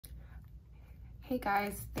Hey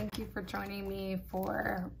guys, thank you for joining me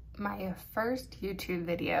for my first YouTube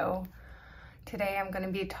video. Today I'm going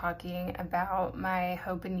to be talking about my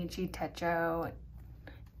Hobonichi Techo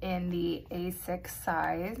in the A6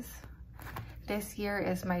 size. This year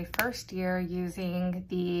is my first year using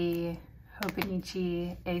the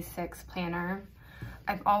Hobonichi A6 planner.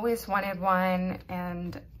 I've always wanted one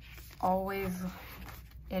and always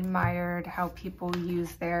admired how people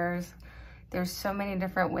use theirs. There's so many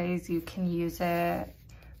different ways you can use it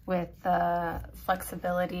with the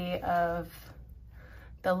flexibility of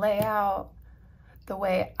the layout. The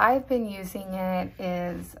way I've been using it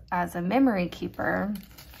is as a memory keeper,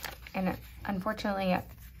 and unfortunately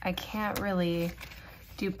I can't really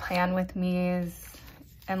do plan with me's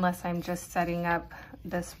unless I'm just setting up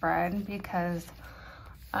the spread, because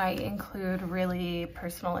I include really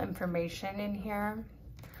personal information in here.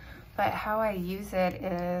 But how I use it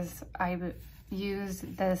is I use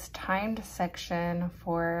this timed section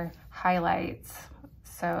for highlights.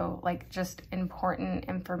 So like just important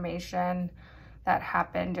information that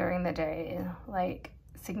happened during the day, like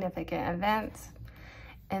significant events.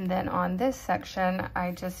 And then on this section,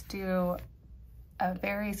 I just do a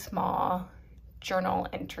very small journal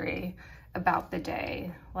entry about the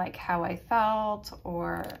day, like how I felt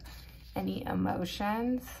or any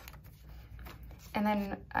emotions. And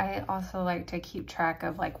then I also like to keep track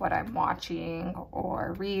of like what I'm watching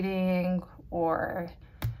or reading or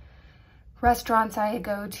restaurants I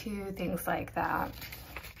go to, things like that.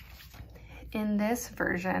 In this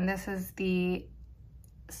version, this is the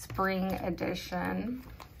spring edition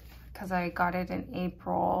because I got it in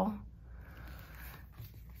April.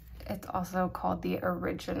 It's also called the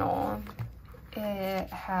original. It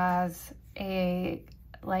has a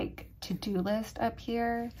like to-do list up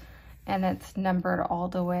here, and it's numbered all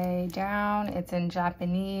the way down. It's in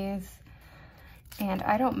Japanese, and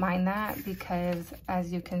I don't mind that because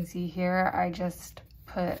as you can see here, I just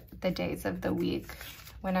put the days of the week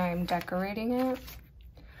when I'm decorating it.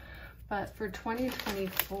 But for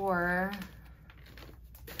 2024,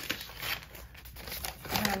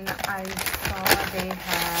 when I saw they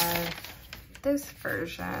had this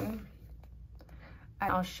version,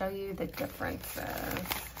 I'll show you the differences.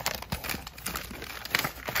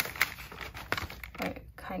 It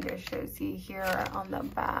kind of shows you here on the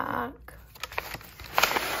back,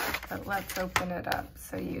 but let's open it up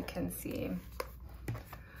so you can see.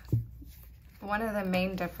 One of the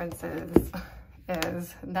main differences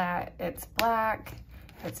is that it's black,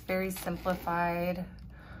 it's very simplified,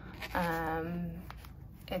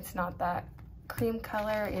 it's not that cream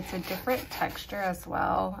color, it's a different texture as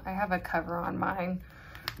well. I have a cover on mine,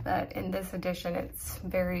 but in this edition it's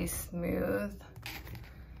very smooth.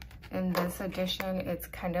 In this edition, it's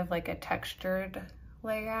kind of like a textured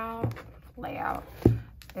layout.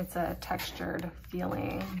 It's a textured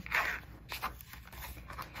feeling.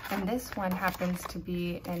 And this one happens to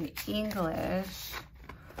be in English.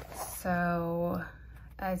 So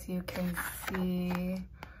as you can see,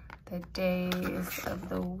 the days of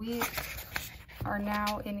the week are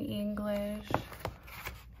now in English,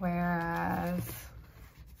 whereas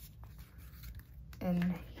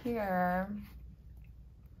in here,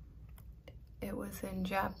 it was in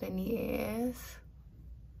Japanese.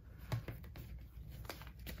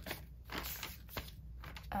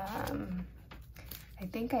 I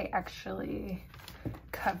think I actually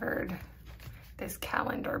covered this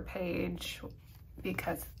calendar page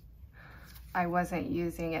because I wasn't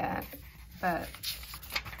using it, but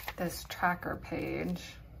this tracker page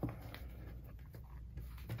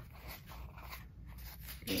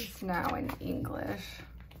is now in English.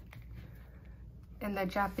 In the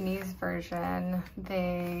Japanese version,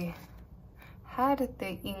 they had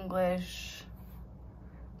the English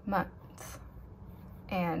months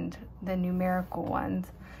and the numerical ones,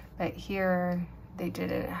 but here they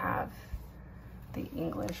didn't have the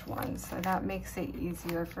English ones. So that makes it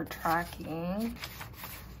easier for tracking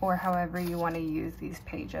or however you want to use these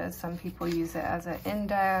pages. Some people use it as an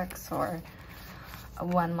index or a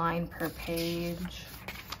one line per page.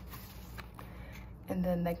 And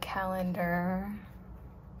then the calendar,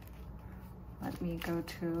 let me go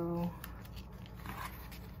to,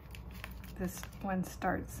 this one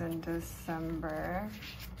starts in December.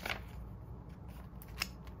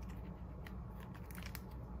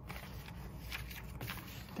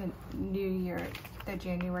 The new year, the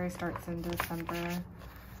January starts in December.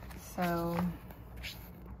 So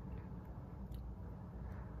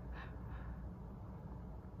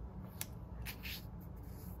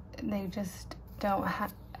they just don't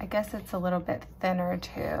have, I guess it's a little bit thinner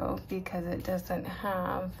too because it doesn't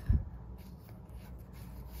have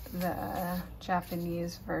the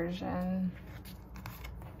Japanese version.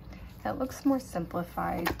 It looks more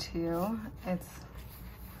simplified too. It's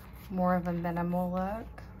more of a minimal look.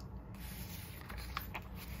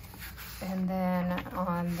 And then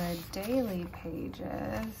on the daily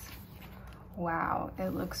pages, wow, it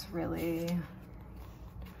looks really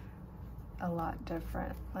a lot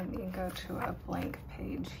different. Let me go to a blank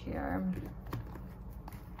page here.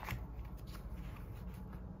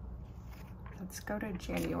 Let's go to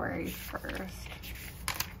January 1st.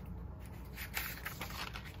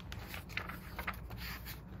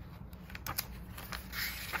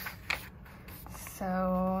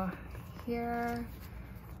 So here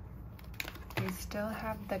we still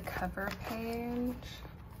have the cover page,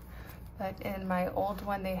 but in my old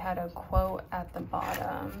one they had a quote at the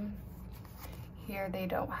bottom. Here they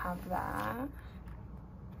don't have that.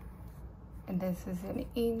 And this is in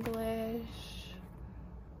English.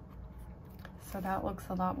 So that looks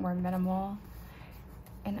a lot more minimal.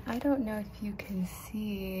 And I don't know if you can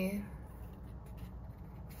see,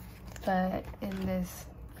 but in this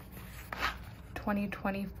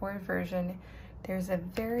 2024 version, there's a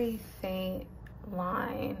very faint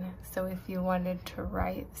line. So if you wanted to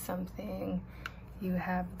write something, you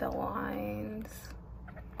have the lines,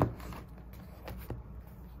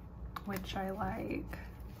 which I like.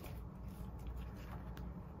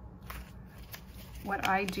 What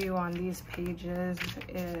I do on these pages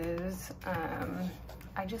is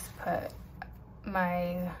I just put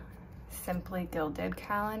my Simply Gilded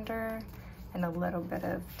calendar and a little bit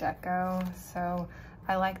of deco. So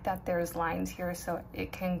I like that there's lines here so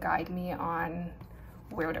it can guide me on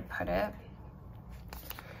where to put it.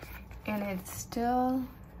 And it's still,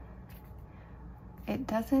 it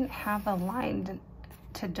doesn't have a line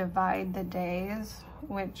to divide the days,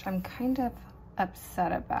 which I'm kind of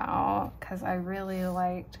upset about because I really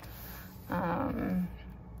liked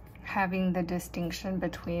having the distinction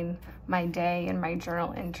between my day and my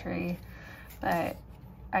journal entry, but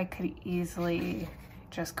I could easily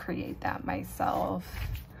just create that myself.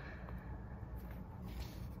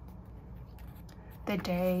 The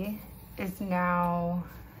day is now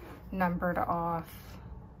numbered off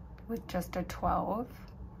with just a 12.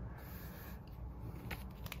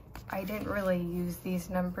 I didn't really use these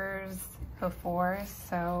numbers before,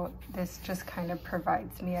 so this just kind of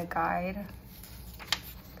provides me a guide.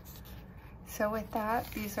 So with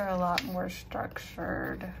that, these are a lot more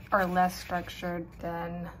structured, or less structured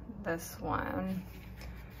than this one.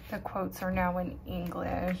 The quotes are now in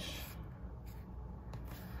English.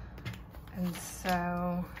 And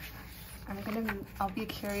so I'll be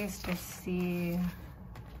curious to see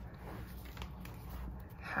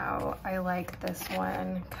how I like this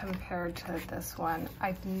one compared to this one.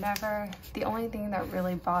 The only thing that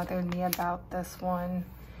really bothered me about this one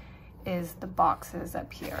is the boxes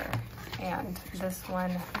up here. And this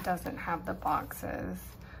one doesn't have the boxes.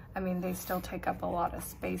 I mean, they still take up a lot of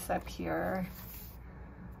space up here,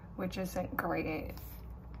 which isn't great.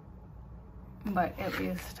 But at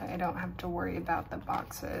least I don't have to worry about the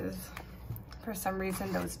boxes. For some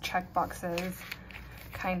reason, those check boxes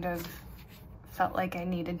kind of felt like I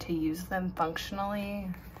needed to use them functionally.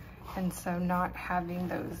 And so not having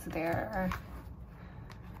those there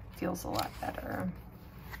feels a lot better.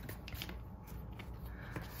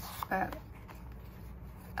 But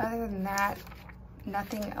other than that,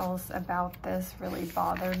 nothing else about this really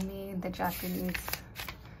bothered me. The Japanese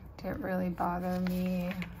didn't really bother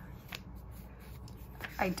me.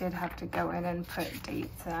 I did have to go in and put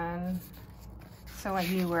dates in, so I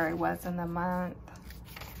knew where I was in the month.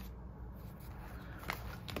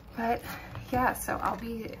 But yeah, so I'll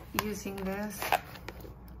be using this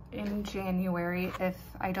in January. If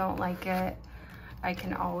I don't like it, I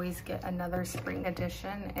can always get another spring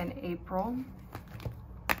edition in April.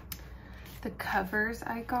 The covers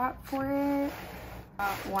I got for it,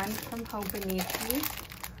 one from Hobonichi,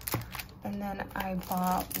 and then I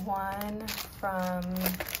bought one from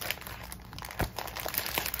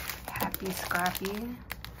Happy Scrappy.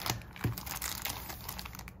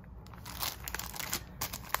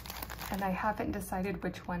 And I haven't decided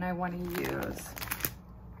which one I want to use.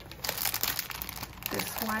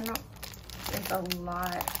 This one is a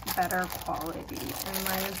lot better quality in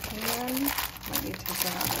my opinion. Let me take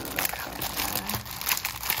it out of the cover.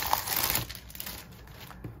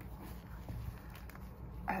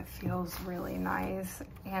 It feels really nice,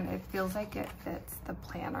 and it feels like it fits the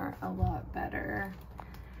planner a lot better.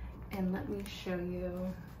 And let me show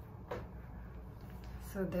you.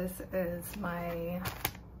 So this is my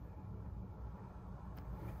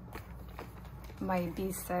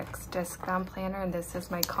B6 disc bound planner, and this is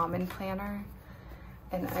my common planner.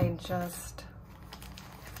 And I just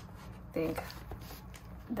think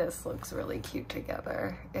this looks really cute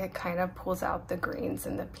together. It kind of pulls out the greens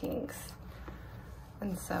and the pinks.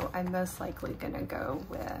 And so I'm most likely gonna go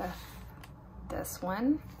with this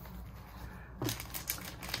one.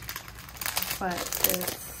 But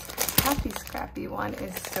this Happy Scrappy one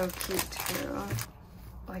is so cute too.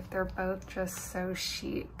 Like they're both just so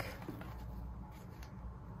chic.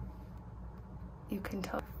 You can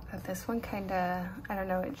tell that this one kind of, I don't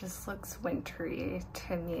know, it just looks wintry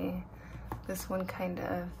to me. This one kind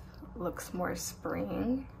of looks more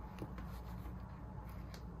spring.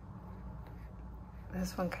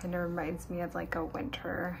 This one kind of reminds me of like a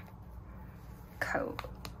winter coat,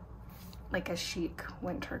 like a chic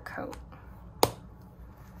winter coat.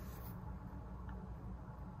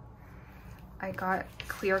 I got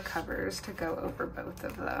clear covers to go over both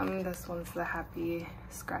of them. This one's the Happy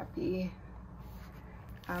Scrappy.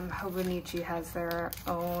 Hobonichi has their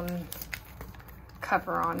own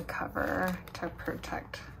cover on cover to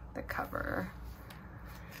protect the cover.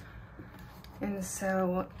 And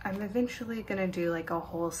so I'm eventually gonna do like a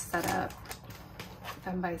whole setup.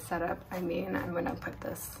 And by setup, I mean I'm gonna put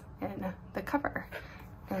this in the cover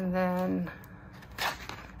and then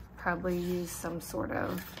probably use some sort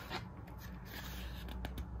of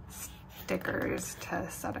stickers to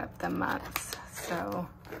set up the mutts. So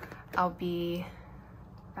I'll be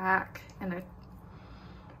back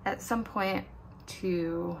at some point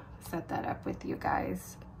to set that up with you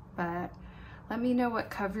guys, but let me know what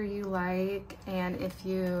cover you like and if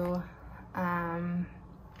you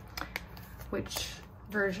which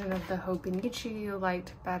version of the Hobonichi you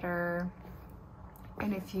liked better,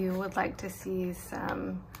 and if you would like to see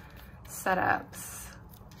some setups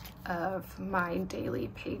of my daily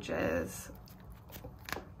pages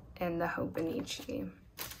in the Hobonichi.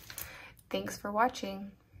 Thanks for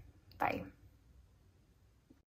watching. Bye.